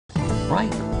Right,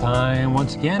 time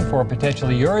once again for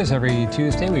Potentially Yours. Every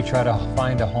Tuesday we try to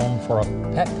find a home for a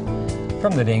pet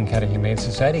from the Dane County Humane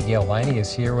Society. Gail Liney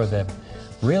is here with a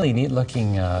really neat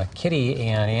looking kitty,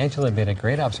 and Angela made a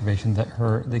great observation that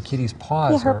the kitty's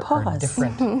paws, are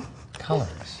different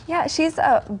colors. Yeah, she's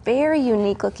a very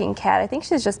unique looking cat. I think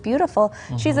she's just beautiful.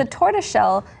 She's a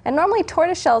tortoiseshell, and normally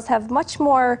tortoiseshells have much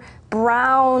more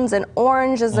browns and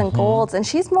oranges and golds, and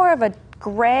she's more of a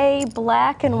gray,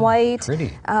 black and white.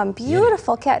 Pretty.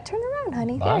 Beautiful cat. Turn around,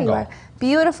 honey. Bongo. There you are.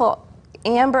 Beautiful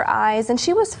amber eyes, and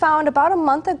she was found about a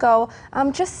month ago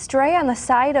just stray on the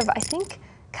side of, I think,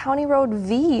 County Road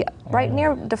V, right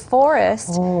near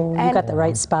DeForest. Oh, you got the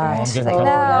right spot.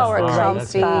 Now we're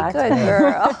comfy. Good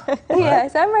girl.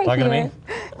 Yes, I'm right here.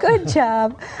 Good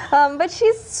job. But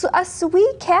she's a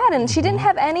sweet cat, and she didn't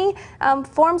have any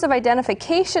forms of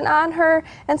identification on her.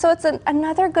 And so it's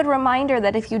another good reminder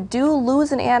that if you do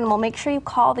lose an animal, make sure you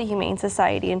call the Humane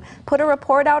Society and put a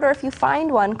report out, or if you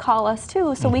find one, call us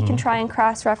too, so we can try and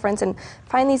cross-reference and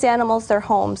find these animals their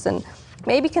homes. And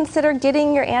maybe consider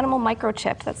getting your animal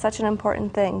microchipped. That's such an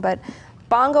important thing. But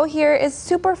Bongo here is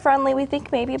super friendly. We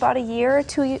think maybe about a year or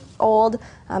two old.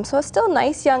 So it's still a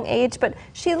nice young age, but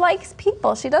she likes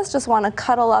people. She does just want to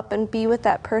cuddle up and be with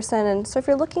that person. And so if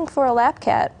you're looking for a lap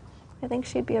cat, I think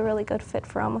she'd be a really good fit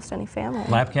for almost any family.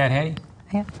 Lap cat, Hattie?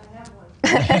 Yeah.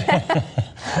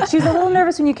 She was a little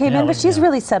nervous when you came in, but she's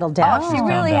really settled down. Oh, she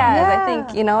really has. Yeah. I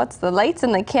think, you know, it's the lights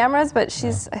and the cameras, but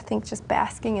she's, I think, just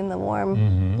basking in the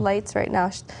warm lights right now.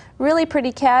 She's a really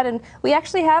pretty cat, and we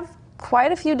actually have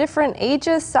quite a few different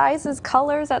ages, sizes,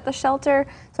 colors at the shelter.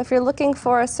 So if you're looking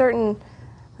for a certain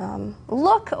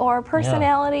look or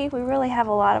personality, we really have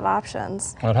a lot of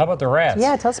options. Well, how about the rats?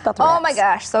 Yeah, tell us about the rats. Oh my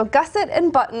gosh, so Gusset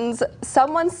and Buttons,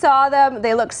 someone saw them,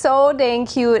 they looked so dang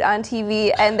cute on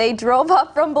TV, and they drove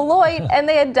up from Beloit and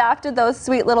they adopted those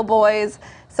sweet little boys.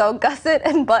 So Gusset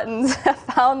and Buttons have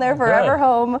found their forever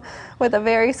home with a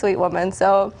very sweet woman.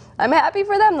 So I'm happy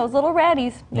for them, those little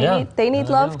ratties. They need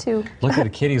love too. Look at the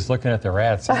kitties looking at the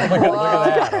rats. Look at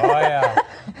that. Oh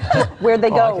yeah. Where'd they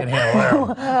go? I can handle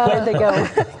them. Where'd they go?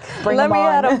 Bring Let them me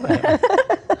on. at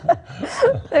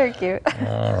them. They're cute.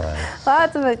 All right.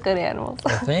 Lots of good animals.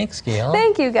 Well, thanks, Gail.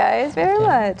 Thank you guys very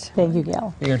much. Thank you,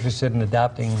 Gail. If you're interested in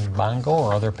adopting Bongo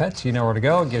or other pets, you know where to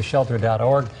go. Give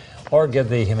shelter.org or give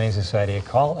the Humane Society a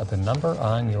call at the number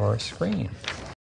on your screen.